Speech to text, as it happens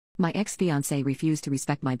My ex-fiance refused to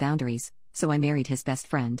respect my boundaries, so I married his best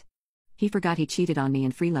friend. He forgot he cheated on me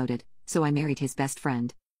and freeloaded, so I married his best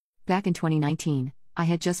friend. Back in 2019, I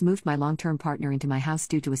had just moved my long-term partner into my house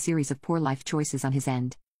due to a series of poor life choices on his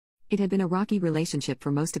end. It had been a rocky relationship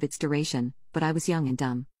for most of its duration, but I was young and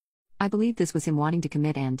dumb. I believed this was him wanting to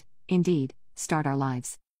commit and, indeed, start our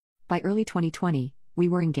lives. By early 2020, we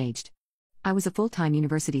were engaged. I was a full-time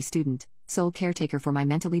university student, sole caretaker for my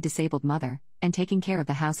mentally disabled mother, and taking care of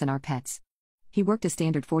the house and our pets. He worked a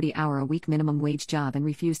standard 40-hour-a-week minimum wage job and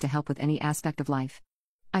refused to help with any aspect of life.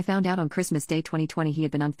 I found out on Christmas Day 2020 he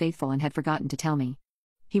had been unfaithful and had forgotten to tell me.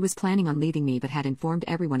 He was planning on leaving me but had informed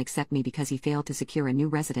everyone except me because he failed to secure a new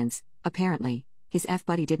residence. Apparently, his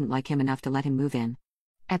F-buddy didn't like him enough to let him move in.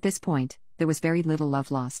 At this point, there was very little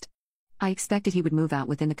love lost. I expected he would move out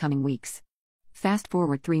within the coming weeks. Fast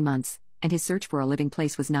forward 3 months, and his search for a living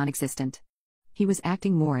place was non-existent. He was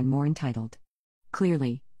acting more and more entitled.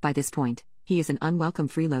 Clearly, by this point, he is an unwelcome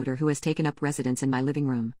freeloader who has taken up residence in my living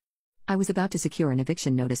room. I was about to secure an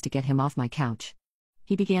eviction notice to get him off my couch.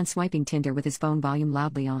 He began swiping Tinder with his phone volume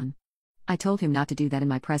loudly on. I told him not to do that in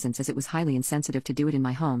my presence as it was highly insensitive to do it in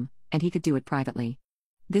my home, and he could do it privately.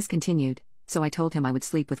 This continued, so I told him I would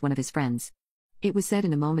sleep with one of his friends. It was said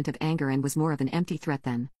in a moment of anger and was more of an empty threat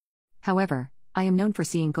then. However, I am known for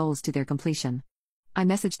seeing goals to their completion. I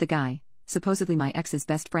messaged the guy, supposedly my ex's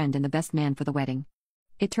best friend and the best man for the wedding.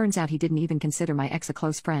 It turns out he didn't even consider my ex a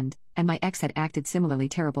close friend, and my ex had acted similarly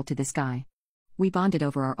terrible to this guy. We bonded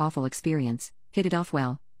over our awful experience, hit it off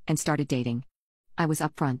well, and started dating. I was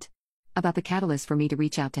upfront about the catalyst for me to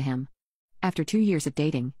reach out to him. After 2 years of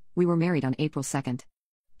dating, we were married on April 2nd.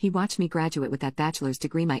 He watched me graduate with that bachelor's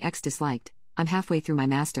degree my ex disliked. I'm halfway through my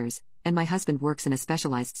master's, and my husband works in a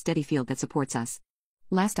specialized steady field that supports us.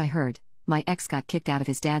 Last I heard, my ex got kicked out of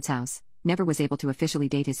his dad's house, never was able to officially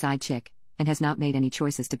date his side chick, and has not made any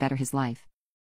choices to better his life.